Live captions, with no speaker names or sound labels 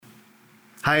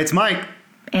Hi, it's Mike.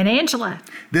 And Angela.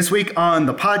 This week on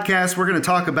the podcast, we're going to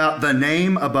talk about the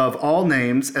name above all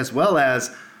names, as well as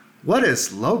what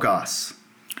is Logos?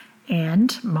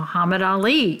 And Muhammad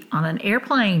Ali on an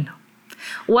airplane.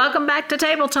 Welcome back to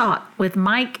Table Talk with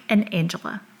Mike and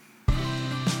Angela.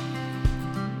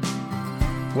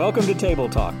 Welcome to Table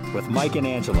Talk with Mike and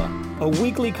Angela, a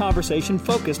weekly conversation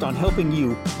focused on helping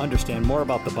you understand more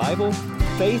about the Bible,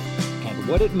 faith, and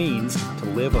what it means to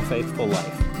live a faithful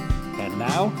life. And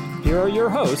now, here are your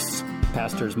hosts,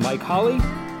 Pastors Mike Holly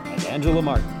and Angela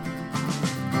Martin.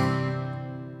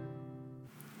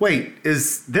 Wait,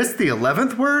 is this the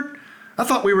 11th word? I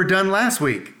thought we were done last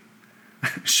week.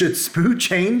 Should Spoo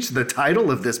change the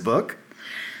title of this book?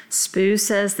 Spoo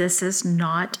says this is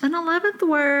not an 11th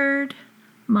word,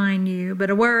 mind you,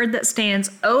 but a word that stands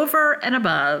over and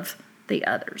above the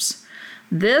others.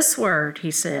 This word, he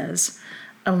says,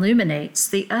 illuminates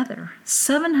the other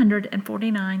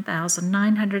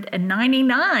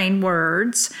 749,999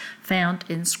 words found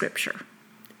in Scripture.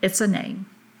 It's a name,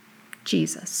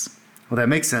 Jesus. Well, that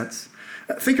makes sense.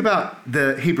 Think about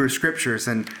the Hebrew Scriptures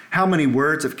and how many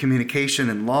words of communication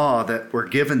and law that were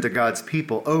given to God's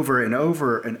people over and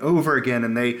over and over again,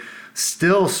 and they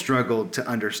still struggled to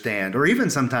understand, or even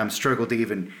sometimes struggled to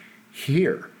even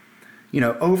hear.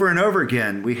 Over and over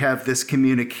again, we have this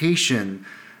communication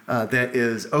that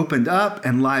is opened up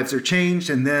and lives are changed,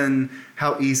 and then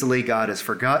how easily God is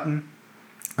forgotten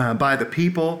by the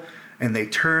people, and they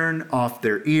turn off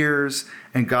their ears,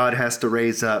 and God has to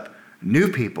raise up new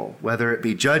people, whether it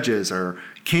be judges or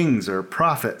kings or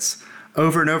prophets.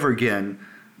 Over and over again,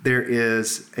 there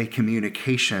is a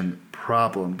communication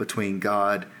problem between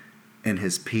God and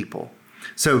his people.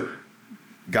 So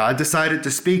God decided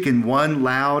to speak in one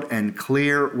loud and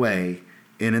clear way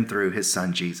in and through his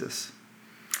son Jesus.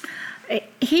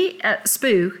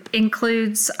 Spoo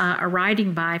includes a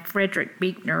writing by Frederick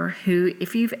Buechner, who,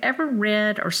 if you've ever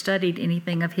read or studied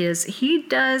anything of his, he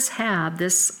does have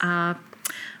this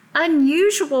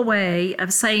unusual way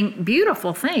of saying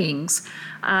beautiful things,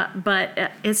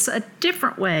 but it's a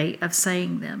different way of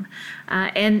saying them.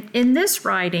 And in this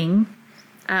writing,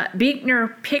 Buechner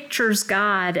pictures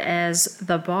God as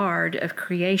the bard of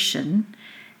creation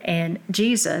and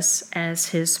Jesus as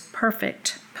his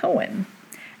perfect poem.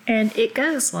 And it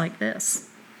goes like this.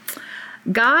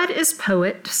 God is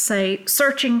poet,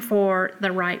 searching for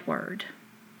the right word.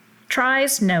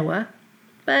 Tries Noah,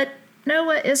 but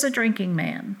Noah is a drinking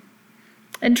man.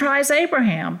 And tries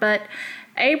Abraham, but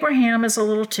Abraham is a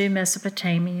little too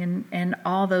Mesopotamian and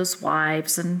all those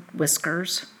wives and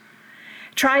whiskers.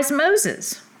 Tries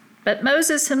Moses, but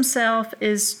Moses himself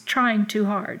is trying too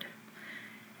hard.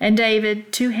 And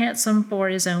David, too handsome for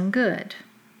his own good.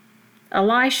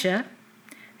 Elisha,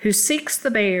 who seeks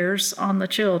the bears on the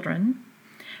children,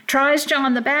 tries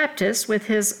John the Baptist with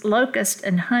his locust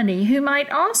and honey, who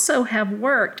might also have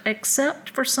worked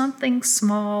except for something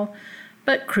small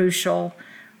but crucial,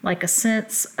 like a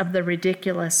sense of the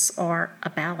ridiculous or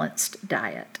a balanced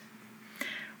diet.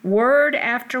 Word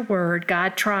after word,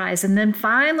 God tries, and then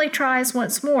finally tries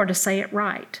once more to say it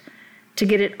right, to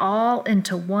get it all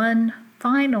into one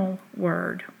final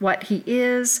word, what he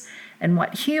is and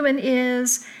what human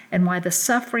is, and why the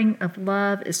suffering of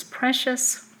love is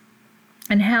precious,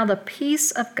 and how the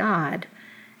peace of God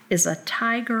is a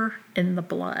tiger in the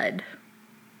blood.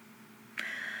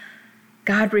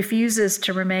 God refuses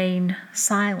to remain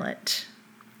silent,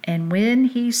 and when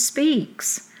he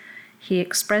speaks, he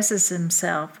expresses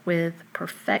himself with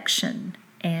perfection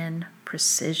and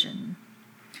precision.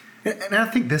 And I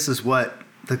think this is what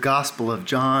the Gospel of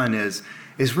John is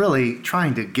really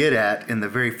trying to get at in the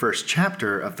very first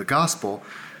chapter of the Gospel.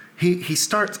 He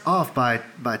starts off by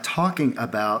talking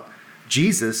about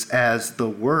Jesus as the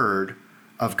Word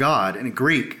of God. In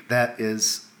Greek, that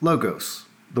is logos,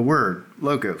 the word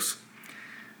logos.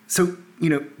 So,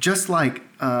 just like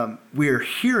we're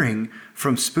hearing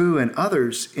from Spoo and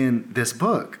others in this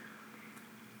book,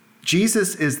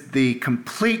 Jesus is the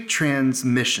complete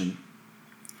transmission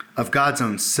of God's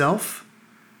own self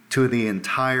to the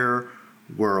entire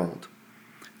world.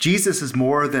 Jesus is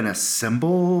more than a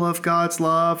symbol of God's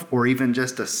love or even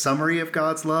just a summary of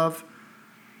God's love.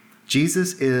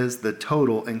 Jesus is the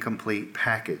total and complete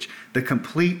package, the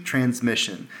complete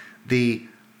transmission, the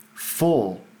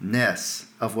fullness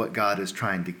of what God is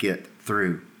trying to get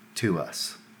through to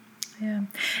us. Yeah.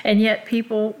 And yet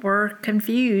people were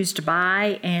confused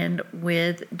by and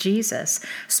with Jesus.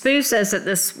 Spoo says that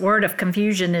this word of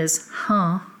confusion is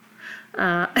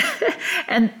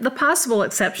And the possible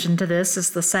exception to this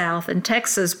is the South. In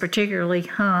Texas, particularly,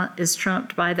 is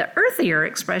trumped by the earthier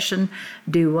expression,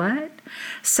 do what?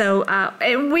 So,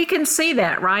 and we can see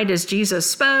that, right? As Jesus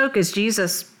spoke, as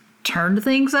Jesus turned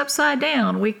things upside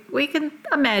down, we can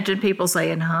imagine people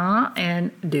saying,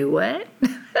 and do what?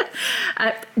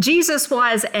 Jesus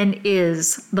was and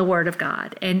is the Word of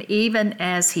God. And even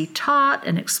as he taught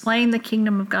and explained the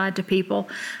kingdom of God to people,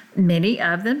 many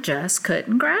of them just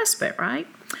couldn't grasp it, right?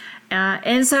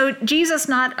 And so Jesus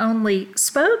not only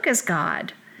spoke as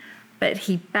God, but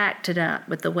he backed it up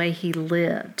with the way he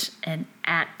lived and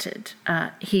acted.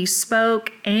 He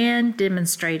spoke and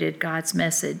demonstrated God's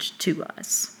message to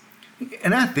us.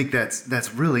 And I think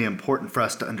that's really important for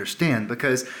us to understand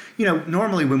because,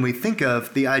 normally when we think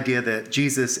of the idea that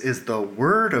Jesus is the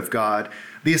Word of God,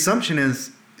 the assumption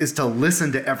is to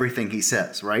listen to everything he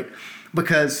says, right?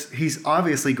 Because he's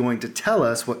obviously going to tell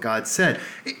us what God said.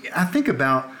 I think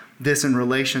about this in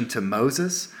relation to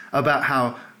Moses, about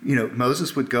how,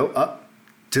 Moses would go up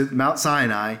to Mount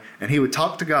Sinai and he would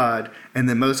talk to God, and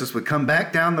then Moses would come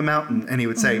back down the mountain and he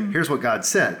would say, here's what God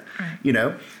said,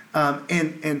 Right.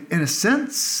 And in a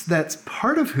sense, that's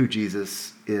part of who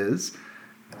Jesus is.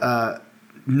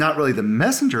 Not really the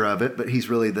messenger of it, but he's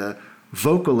really the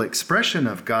vocal expression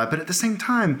of God. But at the same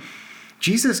time,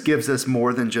 Jesus gives us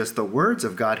more than just the words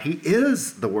of God. He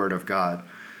is the Word of God.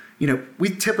 We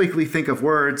typically think of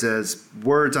words as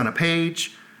words on a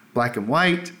page, black and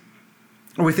white,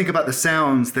 or we think about the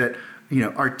sounds that,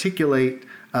 articulate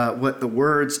what the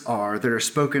words are that are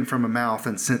spoken from a mouth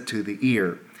and sent to the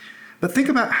ear. But think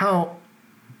about how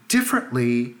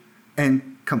differently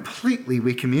and completely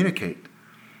we communicate.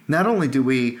 Not only do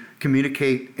we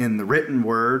communicate in the written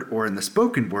word or in the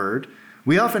spoken word,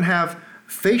 we often have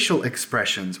facial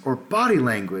expressions or body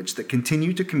language that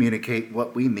continue to communicate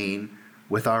what we mean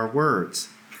with our words.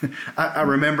 I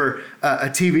remember a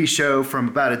TV show from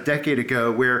about a decade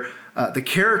ago where the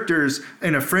characters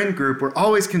in a friend group were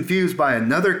always confused by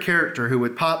another character who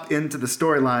would pop into the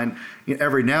storyline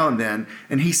every now and then.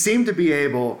 And he seemed to be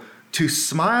able to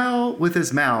smile with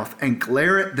his mouth and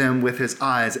glare at them with his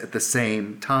eyes at the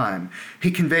same time.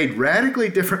 He conveyed radically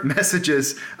different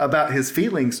messages about his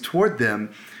feelings toward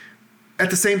them at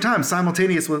the same time,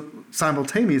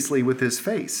 simultaneously with his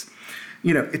face.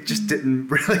 It just didn't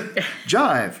really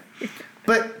jive.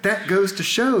 But that goes to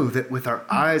show that with our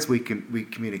eyes we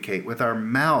communicate, with our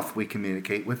mouth we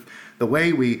communicate, with the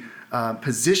way we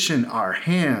position our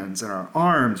hands and our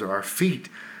arms or our feet.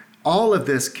 All of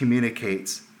this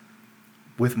communicates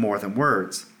with more than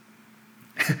words.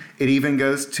 It even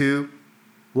goes to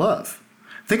love.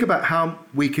 Think about how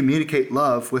we communicate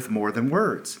love with more than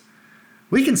words.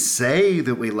 We can say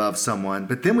that we love someone,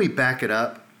 but then we back it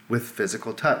up with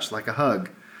physical touch, like a hug.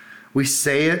 We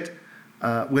say it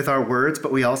with our words,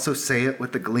 but we also say it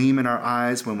with the gleam in our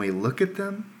eyes when we look at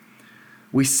them.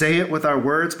 We say it with our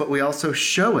words, but we also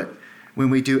show it when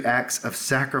we do acts of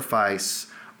sacrifice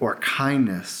or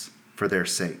kindness for their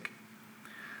sake.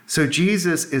 So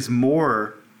Jesus is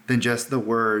more than just the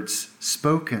words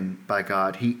spoken by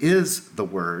God. He is the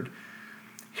Word.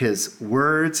 His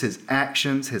words, his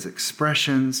actions, his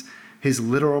expressions, his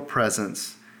literal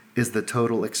presence is the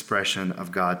total expression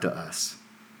of God to us.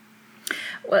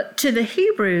 Well, to the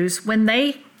Hebrews, when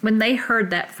they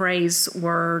heard that phrase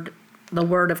word, the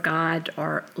Word of God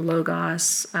or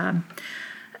Logos,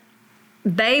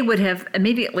 they would have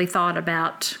immediately thought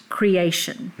about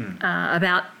creation,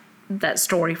 about that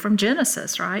story from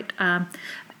Genesis, right?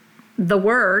 The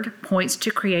Word points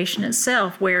to creation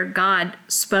itself, where God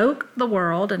spoke the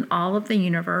world and all of the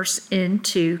universe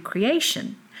into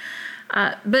creation.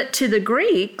 But to the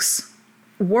Greeks,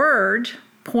 Word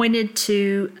pointed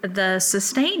to the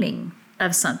sustaining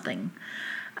of something.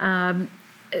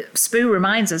 Spoo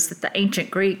reminds us that the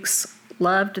ancient Greeks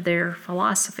loved their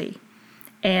philosophy.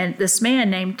 And this man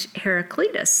named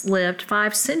Heraclitus lived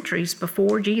 5 centuries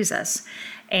before Jesus.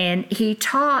 And he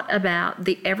taught about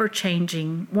the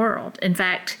ever-changing world. In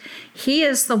fact, he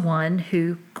is the one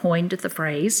who coined the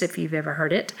phrase, if you've ever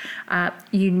heard it,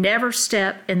 you never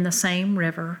step in the same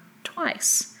river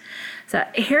twice. So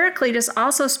Heraclitus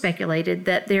also speculated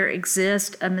that there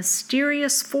exists a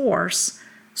mysterious force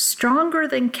stronger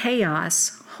than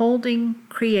chaos holding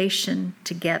creation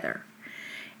together.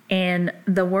 And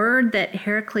the word that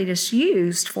Heraclitus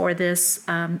used for this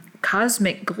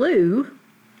cosmic glue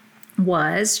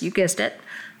was, you guessed it,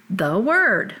 the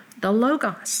Word, the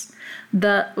Logos.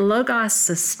 The Logos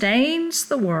sustains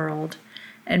the world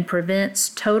and prevents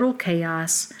total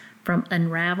chaos from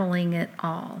unraveling it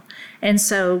all. And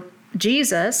so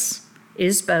Jesus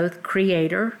is both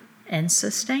creator and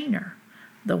sustainer.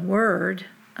 The Word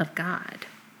of God.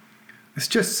 It's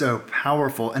just so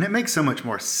powerful, and it makes so much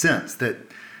more sense that,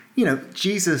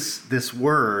 Jesus, this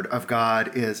word of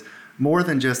God, is more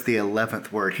than just the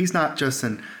 11th word. He's not just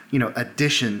an,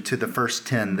 addition to the first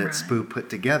 10 that Spoo put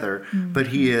together, but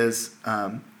he is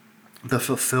the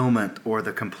fulfillment or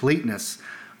the completeness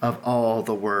of all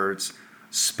the words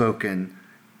spoken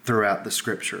throughout the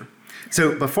Scripture.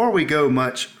 So before we go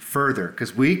much further,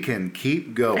 because we can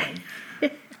keep going,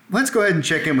 let's go ahead and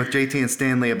check in with JT and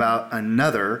Stanley about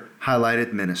another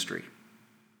highlighted ministry.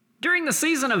 During the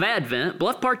season of Advent,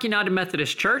 Bluff Park United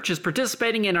Methodist Church is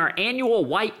participating in our annual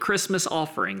White Christmas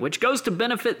offering, which goes to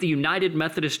benefit the United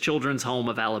Methodist Children's Home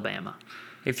of Alabama.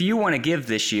 If you want to give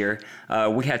this year,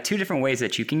 we have two different ways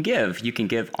that you can give. You can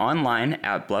give online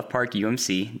at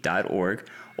bluffparkumc.org,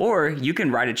 or you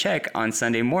can write a check on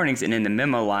Sunday mornings, and in the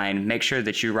memo line, make sure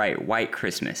that you write White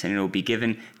Christmas, and it will be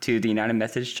given to the United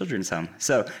Methodist Children's Home.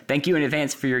 So thank you in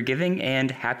advance for your giving, and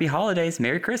happy holidays.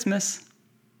 Merry Christmas.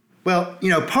 Well,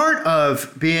 part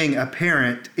of being a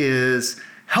parent is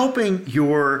helping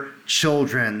your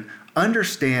children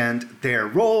understand their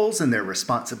roles and their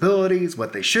responsibilities,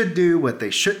 what they should do, what they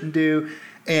shouldn't do.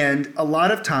 And a lot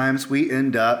of times we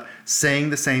end up saying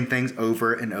the same things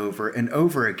over and over and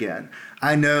over again.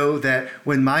 I know that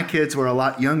when my kids were a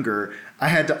lot younger, I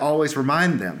had to always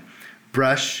remind them,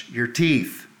 brush your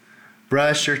teeth,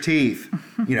 floss,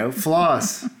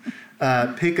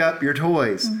 pick up your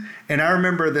toys. And I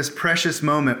remember this precious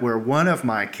moment where one of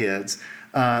my kids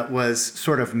was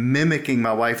sort of mimicking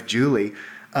my wife, Julie,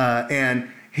 and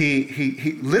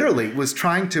he literally was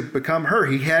trying to become her.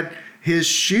 He had his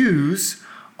shoes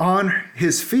on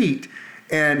his feet,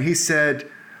 and he said,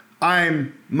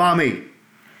 "I'm mommy.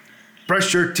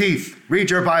 Brush your teeth.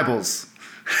 Read your Bibles."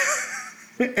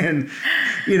 And,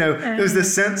 it was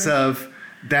this sense of,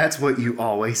 that's what you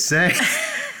always say.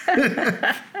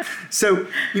 So,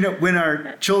 when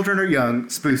our children are young,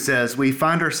 Spoo says, we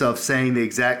find ourselves saying the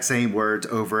exact same words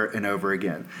over and over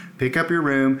again. Pick up your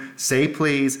room, say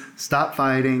please, stop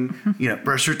fighting,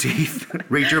 brush your teeth,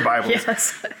 read your Bibles.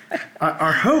 Yes.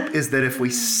 Our hope is that if we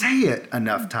say it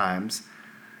enough times,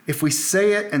 if we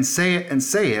say it and say it and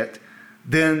say it,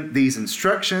 then these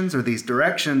instructions or these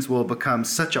directions will become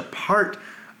such a part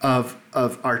of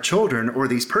our children or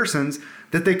these persons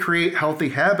that they create healthy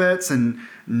habits and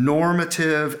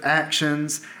normative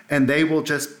actions, and they will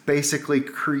just basically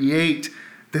create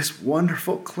this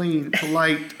wonderful, clean,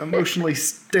 polite, emotionally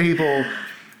stable,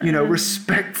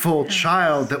 respectful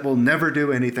child that will never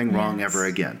do anything wrong ever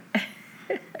again.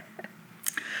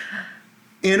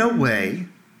 In a way,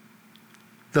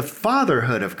 the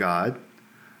fatherhood of God,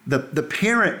 the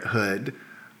parenthood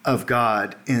of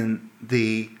God in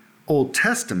the Old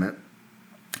Testament,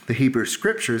 the Hebrew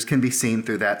Scriptures, can be seen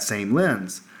through that same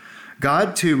lens.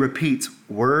 God, too, repeats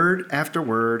word after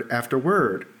word after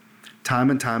word, time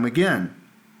and time again.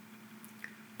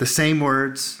 The same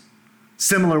words,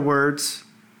 similar words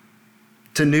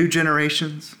to new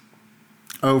generations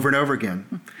over and over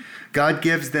again. God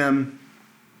gives them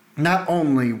not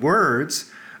only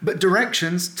words, but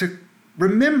directions to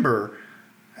remember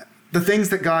the things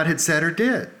that God had said or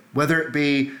did, whether it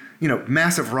be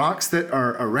massive rocks that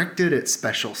are erected at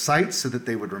special sites so that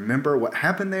they would remember what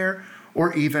happened there,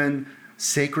 or even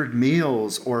sacred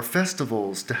meals or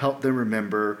festivals to help them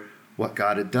remember what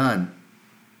God had done.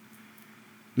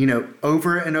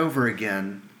 Over and over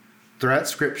again throughout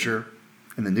Scripture,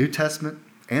 in the New Testament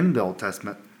and the Old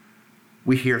Testament,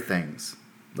 we hear things.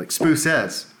 Like Spoo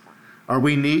says, are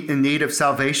we in need of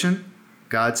salvation?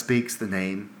 God speaks the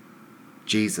name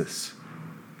Jesus.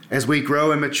 As we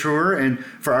grow and mature, and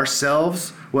for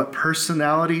ourselves, what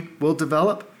personality will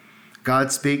develop,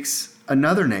 God speaks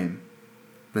another name,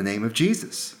 the name of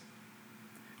Jesus.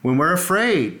 When we're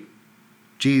afraid,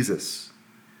 Jesus.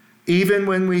 Even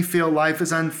when we feel life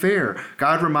is unfair,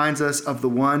 God reminds us of the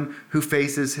one who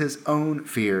faces his own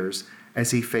fears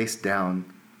as he faced down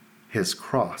his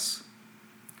cross.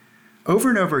 Over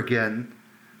and over again,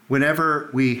 whenever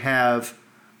we have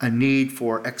a need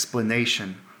for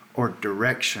explanation or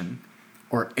direction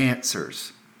or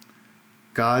answers,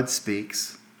 God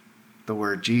speaks the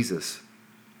word Jesus.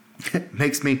 It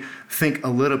makes me think a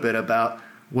little bit about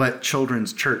what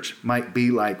children's church might be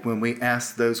like when we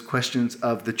ask those questions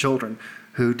of the children.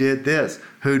 Who did this?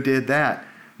 Who did that?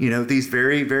 These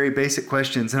very, very basic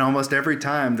questions. And almost every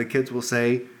time the kids will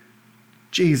say,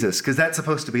 Jesus, because that's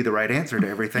supposed to be the right answer to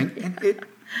everything. And it,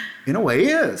 in a way,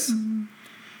 is.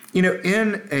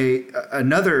 In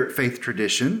another faith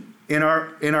tradition, in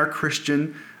our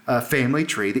Christian family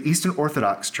tree, the Eastern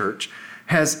Orthodox Church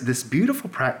has this beautiful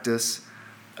practice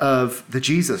of the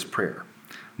Jesus prayer.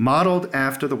 modeled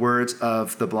after the words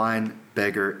of the blind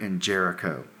beggar in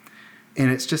Jericho.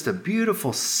 And it's just a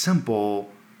beautiful,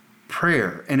 simple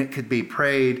prayer. And it could be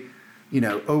prayed,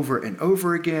 over and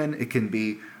over again. It can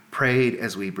be prayed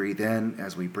as we breathe in,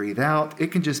 as we breathe out.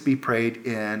 It can just be prayed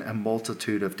in a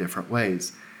multitude of different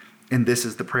ways. And this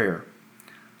is the prayer.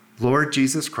 Lord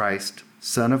Jesus Christ,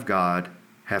 Son of God,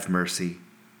 have mercy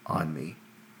on me.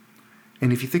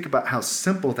 And if you think about how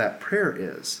simple that prayer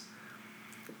is,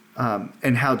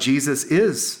 and how Jesus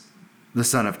is the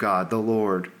Son of God, the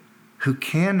Lord, who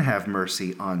can have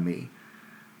mercy on me,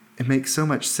 it makes so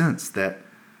much sense that,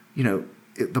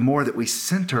 the more that we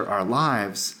center our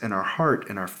lives and our heart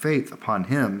and our faith upon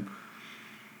him,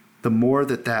 the more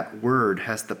that word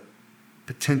has the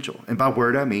potential. And by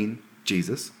word, I mean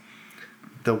Jesus.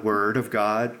 The Word of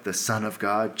God, the Son of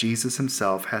God, Jesus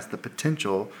himself has the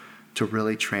potential to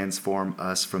really transform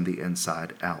us from the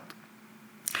inside out.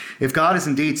 If God is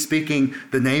indeed speaking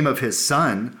the name of his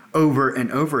Son over and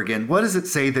over again, what does it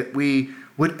say that we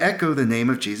would echo the name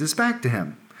of Jesus back to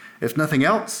him? If nothing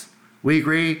else, we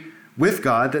agree with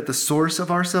God that the source of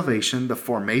our salvation, the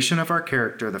formation of our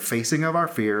character, the facing of our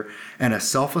fear, and a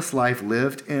selfless life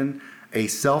lived in a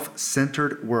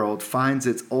self-centered world finds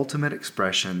its ultimate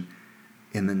expression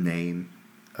in the name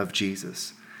of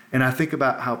Jesus. And I think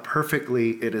about how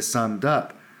perfectly it is summed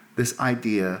up, this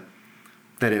idea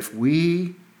that if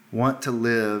we want to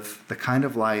live the kind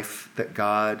of life that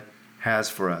God has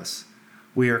for us,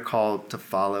 we are called to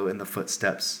follow in the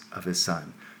footsteps of his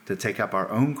Son, to take up our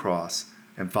own cross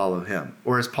and follow him.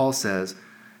 Or as Paul says,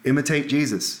 imitate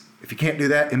Jesus. If you can't do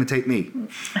that, imitate me,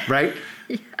 right?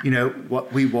 Yeah.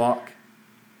 What we walk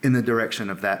in the direction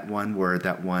of that one word,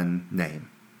 that one name,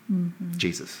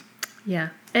 Jesus. Yeah.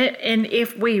 And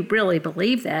if we really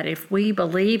believe that, if we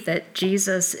believe that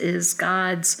Jesus is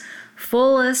God's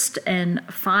fullest and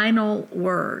final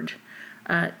word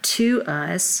to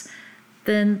us,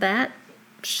 then that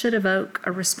should evoke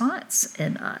a response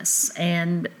in us.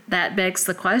 And that begs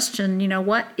the question,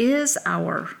 what is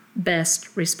our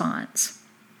best response?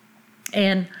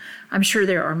 And I'm sure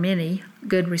there are many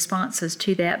good responses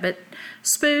to that, but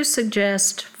Spoo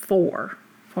suggests 4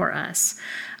 for us.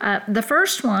 The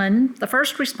first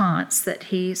response that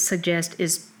he suggests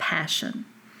is passion.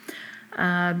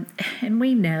 And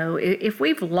we know if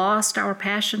we've lost our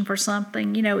passion for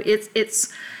something,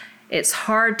 it's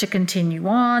hard to continue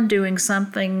on doing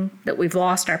something that we've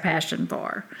lost our passion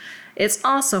for. It's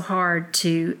also hard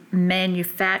to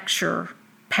manufacture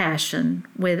passion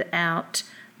without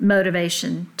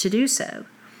motivation to do so.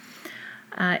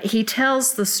 He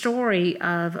tells the story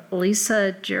of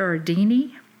Lisa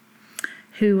Gherardini,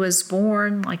 who was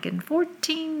born like in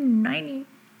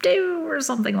 1492 or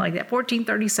something like that,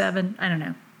 1437, I don't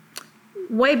know,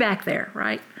 way back there,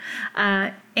 right?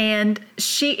 And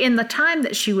she, in the time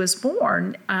that she was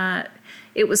born,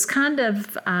 it was kind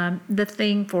of the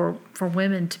thing for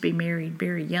women to be married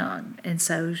very young. And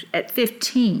so at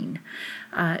 15,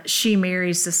 she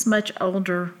marries this much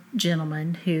older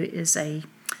gentleman who is a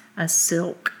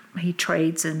silk. He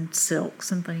trades in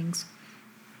silks and things.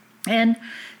 And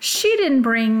she didn't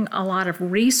bring a lot of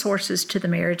resources to the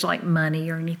marriage, like money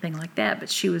or anything like that, but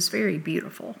she was very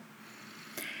beautiful.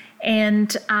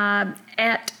 And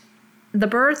at the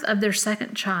birth of their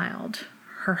second child,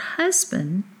 her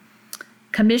husband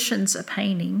commissions a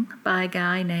painting by a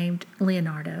guy named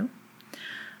Leonardo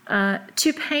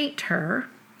to paint her.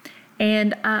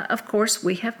 And of course,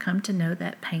 we have come to know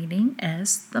that painting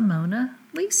as the Mona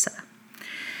Lisa.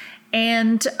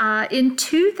 And in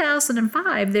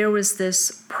 2005, there was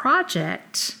this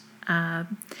project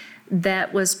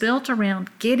that was built around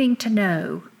getting to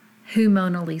know who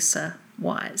Mona Lisa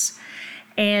was.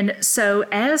 And so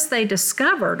as they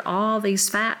discovered all these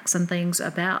facts and things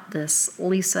about this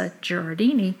Lisa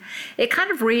Gherardini, it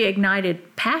kind of reignited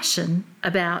passion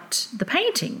about the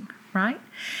painting, right?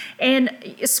 And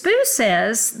Spoo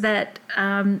says that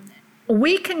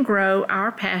we can grow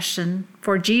our passion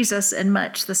for Jesus in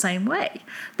much the same way.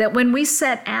 That when we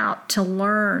set out to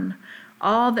learn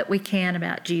all that we can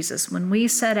about Jesus, when we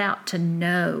set out to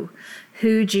know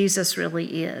who Jesus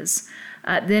really is,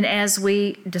 then as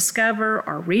we discover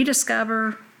or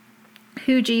rediscover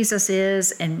who Jesus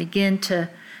is and begin to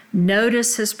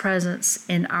notice his presence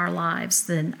in our lives,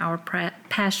 then our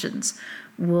passions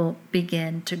will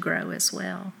begin to grow as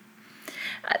well.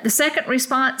 The second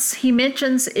response he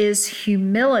mentions is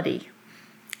humility,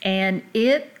 and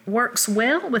it works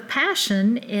well with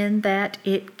passion in that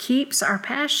it keeps our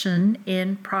passion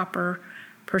in proper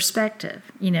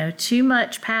perspective. Too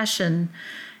much passion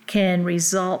can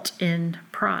result in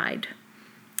pride,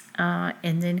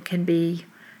 and then can be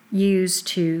used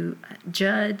to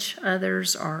judge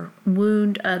others or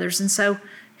wound others. And so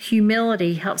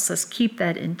humility helps us keep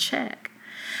that in check.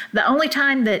 The only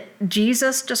time that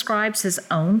Jesus describes his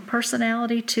own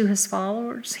personality to his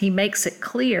followers, he makes it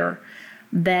clear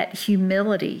that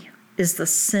humility is the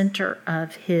center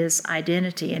of his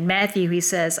identity. In Matthew, he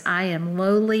says, I am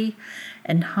lowly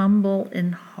and humble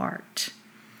in heart.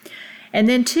 And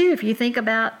then, too, if you think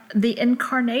about the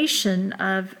incarnation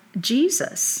of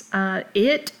Jesus,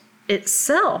 it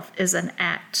itself is an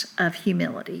act of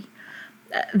humility.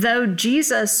 Though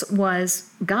Jesus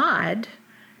was God,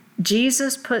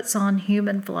 Jesus puts on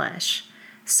human flesh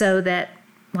so that,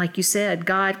 like you said,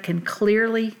 God can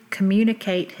clearly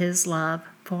communicate his love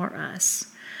for us.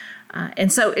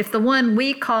 And so if the one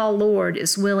we call Lord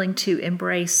is willing to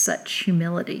embrace such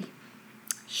humility,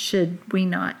 should we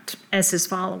not, as his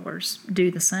followers,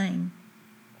 do the same?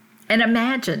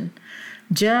 And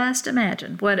just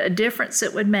imagine what a difference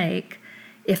it would make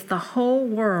if the whole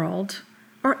world,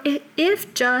 or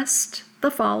if just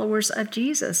the followers of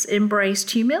Jesus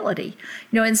embraced humility.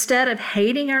 Instead of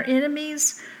hating our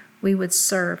enemies, we would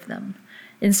serve them.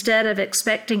 Instead of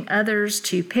expecting others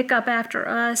to pick up after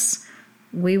us,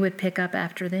 we would pick up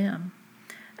after them.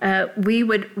 We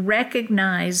would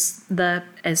recognize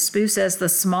as Spoo says, the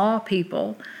small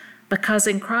people, because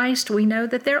in Christ we know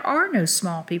that there are no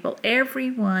small people.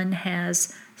 Everyone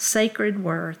has sacred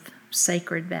worth,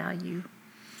 sacred value.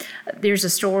 There's a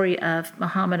story of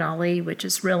Muhammad Ali, which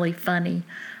is really funny.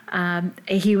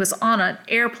 He was on an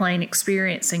airplane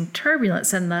experiencing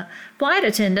turbulence, and the flight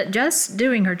attendant, just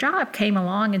doing her job, came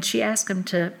along and she asked him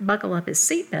to buckle up his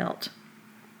seatbelt.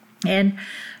 And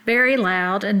very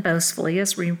loud and boastfully,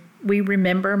 as we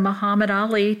remember Muhammad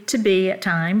Ali to be at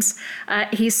times,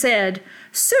 he said,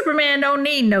 "Superman don't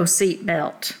need no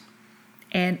seatbelt."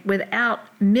 And without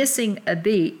missing a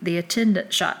beat, the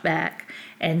attendant shot back,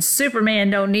 "And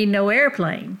Superman don't need no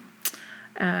airplane."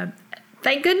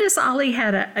 Thank goodness Ali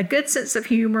had a good sense of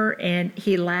humor, and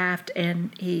he laughed and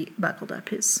he buckled up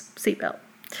his seatbelt.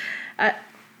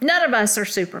 None of us are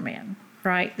Superman,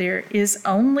 right? There is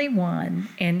only one,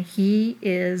 and he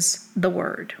is the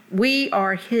Word. We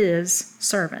are his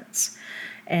servants.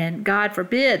 And God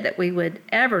forbid that we would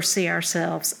ever see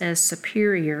ourselves as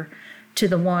superior to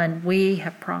the one we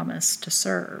have promised to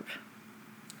serve.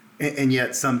 And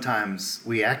yet sometimes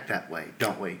we act that way,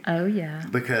 don't we? Oh, yeah.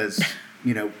 Because,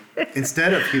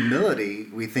 instead of humility,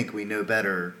 we think we know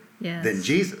better than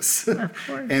Jesus. Of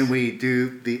course. And we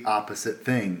do the opposite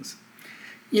things.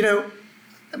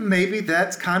 Maybe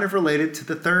that's kind of related to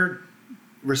the third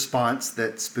response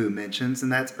that Spoo mentions,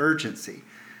 and that's urgency.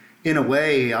 In a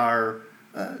way, our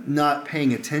not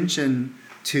paying attention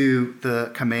to the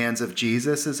commands of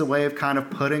Jesus is a way of kind of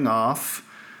putting off,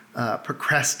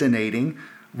 procrastinating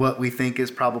what we think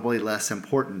is probably less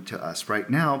important to us right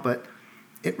now, but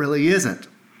it really isn't.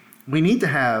 We need to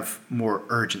have more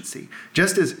urgency.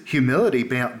 Just as humility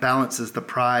balances the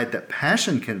pride that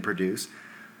passion can produce,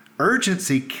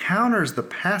 urgency counters the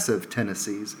passive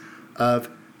tendencies of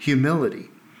humility.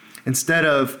 Instead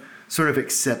of sort of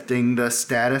accepting the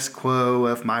status quo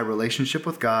of my relationship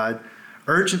with God,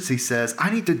 urgency says,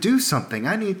 I need to do something.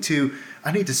 I need to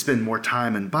spend more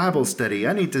time in Bible study.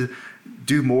 I need to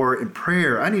do more in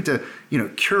prayer. I need to,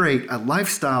 curate a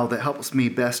lifestyle that helps me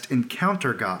best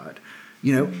encounter God.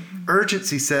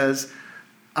 Urgency says,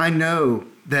 I know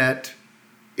that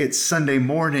it's Sunday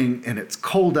morning and it's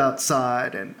cold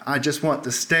outside and I just want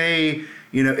to stay,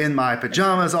 in my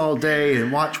pajamas all day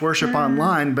and watch worship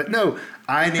online. But no,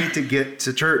 I need to get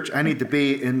to church. I need to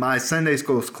be in my Sunday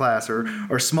school class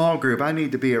or small group. I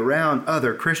need to be around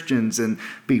other Christians and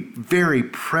be very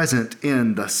present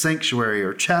in the sanctuary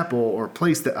or chapel or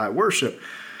place that I worship.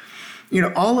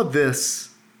 All of this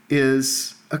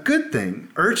is a good thing.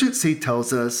 Urgency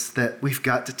tells us that we've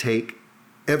got to take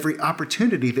every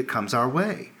opportunity that comes our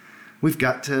way. We've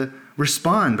got to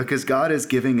respond because God is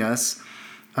giving us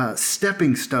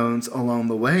stepping stones along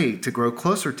the way to grow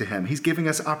closer to Him. He's giving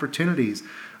us opportunities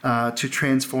to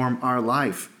transform our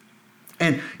life.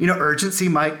 And, urgency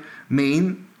might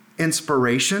mean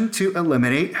inspiration to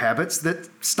eliminate habits that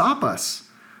stop us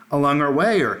along our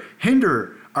way or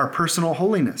hinder our personal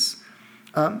holiness.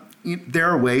 There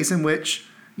are ways in which,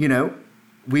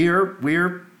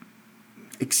 we're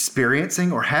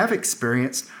experiencing or have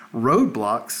experienced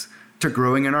roadblocks to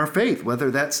growing in our faith, whether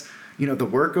that's, the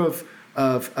work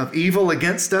of evil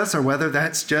against us or whether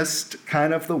that's just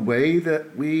kind of the way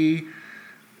that we,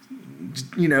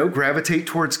 gravitate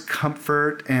towards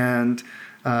comfort and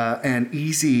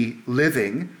easy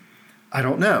living. I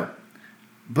don't know.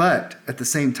 But at the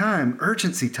same time,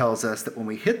 urgency tells us that when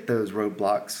we hit those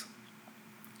roadblocks,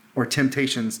 or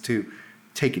temptations to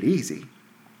take it easy.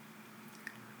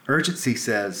 Urgency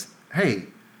says, hey,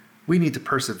 we need to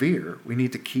persevere. We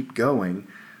need to keep going.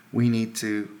 We need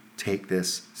to take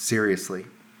this seriously.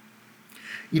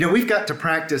 We've got to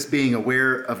practice being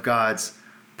aware of God's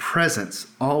presence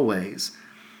always.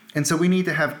 And so we need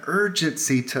to have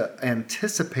urgency to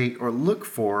anticipate or look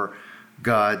for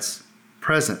God's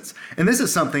presence. And this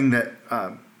is something that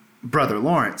Brother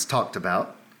Lawrence talked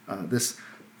about, this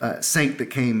saint that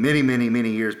came many, many,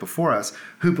 many years before us,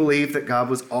 who believed that God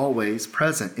was always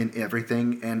present in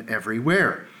everything and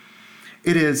everywhere.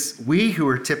 It is we who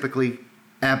are typically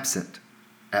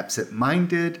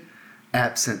absent-minded,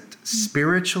 absent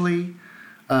spiritually.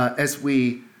 As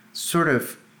we sort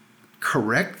of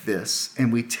correct this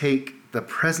and we take the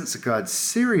presence of God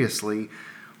seriously,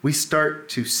 we start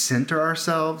to center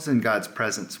ourselves in God's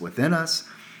presence within us.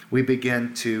 We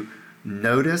begin to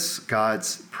notice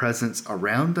God's presence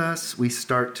around us. We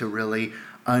start to really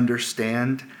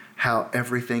understand how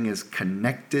everything is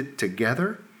connected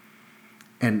together.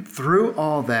 And through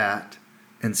all that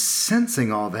and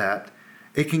sensing all that,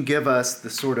 it can give us the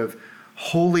sort of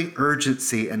holy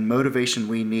urgency and motivation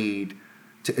we need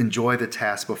to enjoy the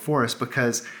task before us,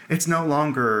 because it's no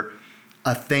longer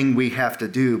a thing we have to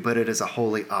do, but it is a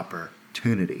holy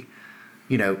opportunity.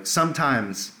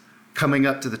 Sometimes coming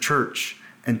up to the church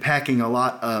and packing a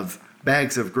lot of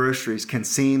bags of groceries can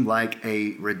seem like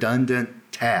a redundant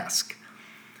task.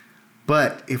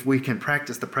 But if we can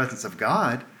practice the presence of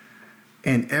God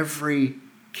in every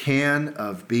can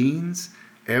of beans,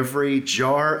 every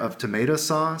jar of tomato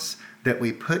sauce that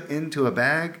we put into a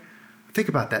bag, think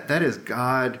about that. That is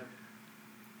God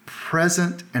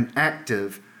present and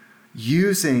active,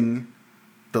 using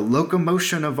the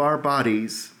locomotion of our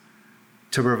bodies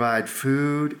to provide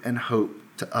food and hope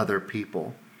to other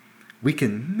people. We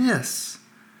can miss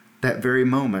that very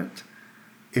moment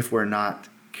if we're not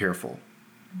careful.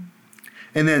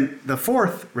 And then the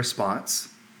fourth response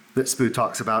that Spoo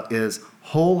talks about is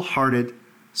wholehearted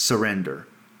surrender.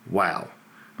 Wow,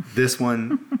 this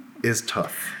one is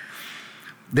tough.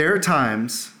 There are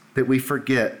times that we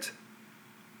forget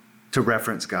to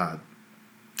reference God.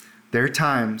 There are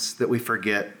times that we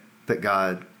forget that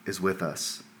God is with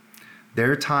us.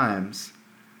 There are times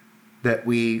that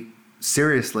we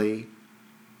seriously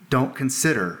don't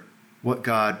consider what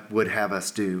God would have us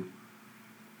do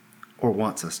or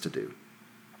wants us to do.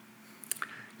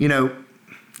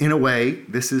 In a way,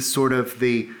 this is sort of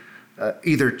the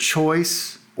either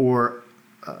choice or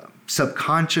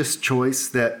subconscious choice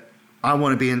that I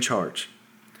want to be in charge.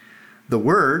 The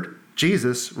Word,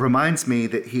 Jesus, reminds me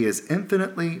that he is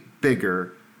infinitely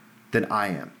bigger than I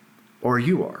am or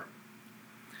you are.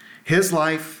 His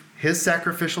life, his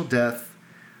sacrificial death,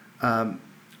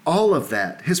 all of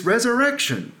that, his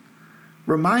resurrection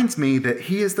reminds me that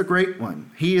he is the great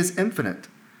one. He is infinite.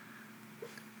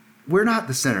 We're not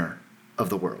the center of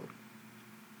the world.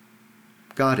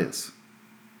 God is.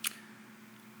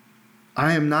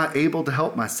 I am not able to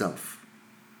help myself,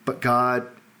 but God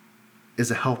is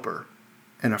a helper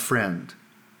and a friend.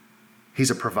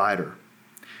 He's a provider.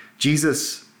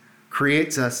 Jesus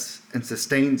creates us and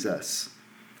sustains us.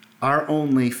 Our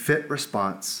only fit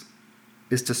response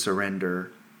is to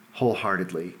surrender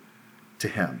wholeheartedly to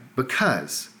him.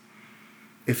 Because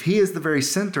if he is the very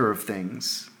center of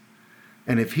things,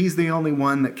 and if he's the only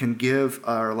one that can give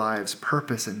our lives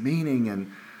purpose and meaning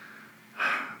and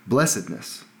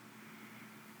blessedness,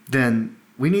 then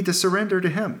we need to surrender to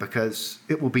him, because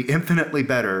it will be infinitely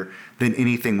better than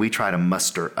anything we try to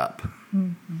muster up.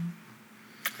 Mm-hmm.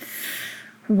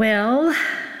 Well,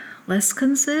 let's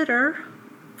consider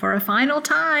for a final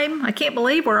time. I can't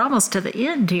believe we're almost to the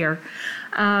end here.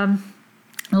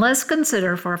 Let's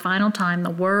consider for a final time the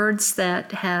words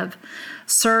that have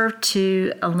served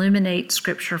to illuminate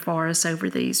Scripture for us over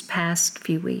these past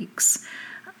few weeks.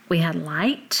 We had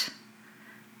light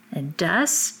and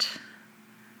dust,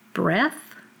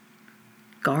 breath,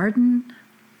 garden,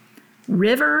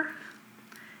 river,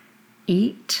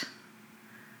 eat,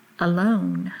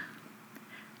 alone,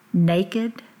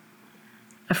 naked,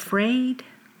 afraid,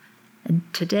 and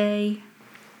today,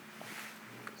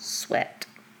 sweat.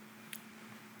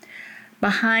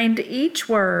 Behind each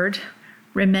word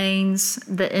remains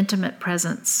the intimate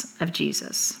presence of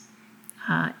Jesus.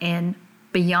 And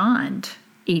beyond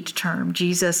each term,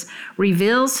 Jesus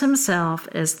reveals himself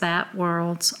as that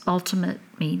world's ultimate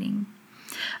meaning.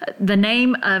 The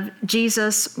name of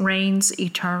Jesus reigns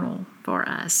eternal for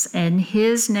us, and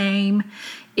his name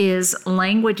is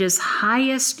language's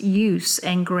highest use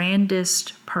and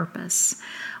grandest purpose.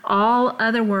 All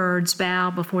other words bow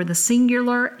before the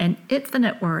singular and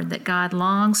infinite word that God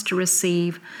longs to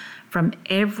receive from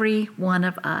every one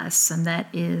of us, and that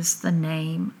is the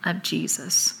name of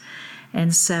Jesus.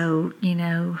 And so,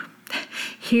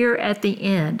 here at the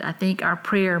end, I think our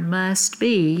prayer must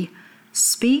be,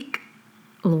 speak,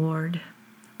 Lord,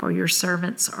 for your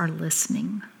servants are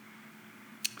listening.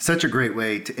 Such a great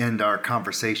way to end our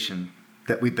conversation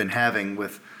that we've been having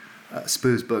with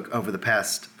Spoo's book over the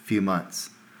past few months.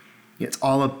 It's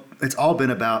all been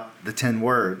about the 10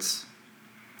 words.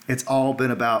 It's all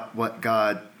been about what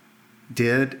God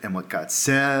did and what God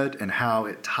said and how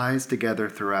it ties together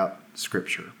throughout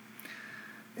Scripture.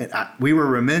 And we were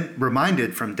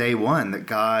reminded from day one that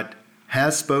God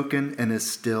has spoken and is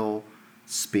still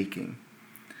speaking.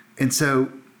 And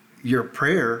so your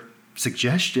prayer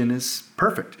suggestion is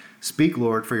perfect. Speak,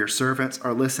 Lord, for your servants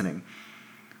are listening.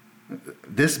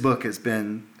 This book has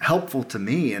been helpful to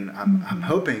me, and I'm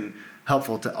hoping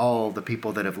helpful to all the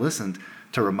people that have listened,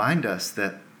 to remind us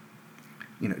that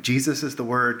Jesus is the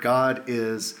Word, God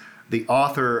is the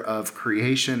author of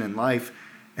creation and life,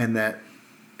 and that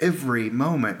every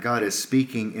moment God is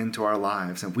speaking into our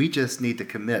lives. And we just need to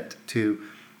commit to,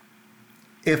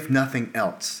 if nothing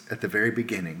else, at the very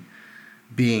beginning,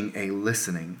 being a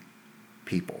listening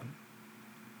people.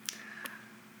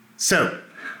 So,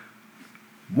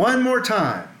 one more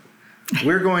time,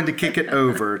 we're going to kick it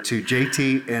over to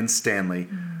JT and Stanley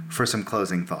for some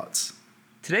closing thoughts.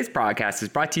 Today's podcast is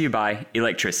brought to you by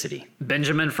electricity.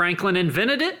 Benjamin Franklin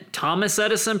invented it, Thomas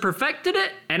Edison perfected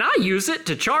it, and I use it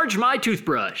to charge my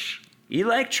toothbrush.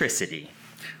 Electricity.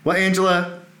 Well,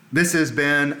 Angela, this has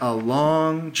been a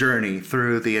long journey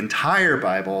through the entire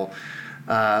Bible,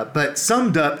 but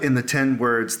summed up in the 10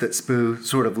 words that Spoo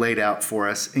sort of laid out for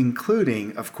us,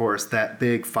 including, of course, that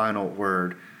big final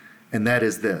word, and that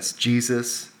is this: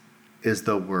 Jesus is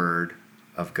the Word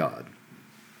of God.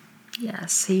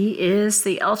 Yes, he is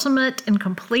the ultimate and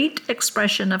complete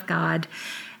expression of God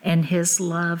and his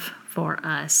love for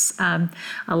us. I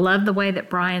love the way that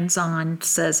Brian Zahnd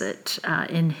says it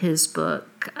in his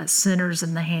book, Sinners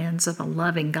in the Hands of a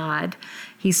Loving God.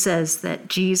 He says that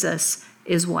Jesus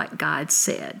is what God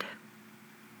said.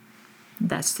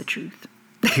 That's the truth.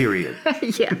 Period.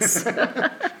 Yes.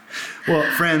 Well,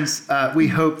 friends, we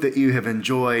hope that you have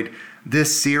enjoyed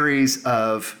this series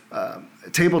of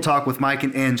Table Talk with Mike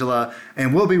and Angela,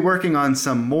 and we'll be working on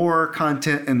some more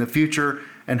content in the future,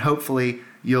 and hopefully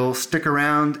you'll stick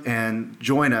around and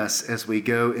join us as we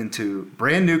go into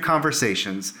brand new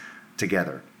conversations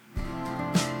together.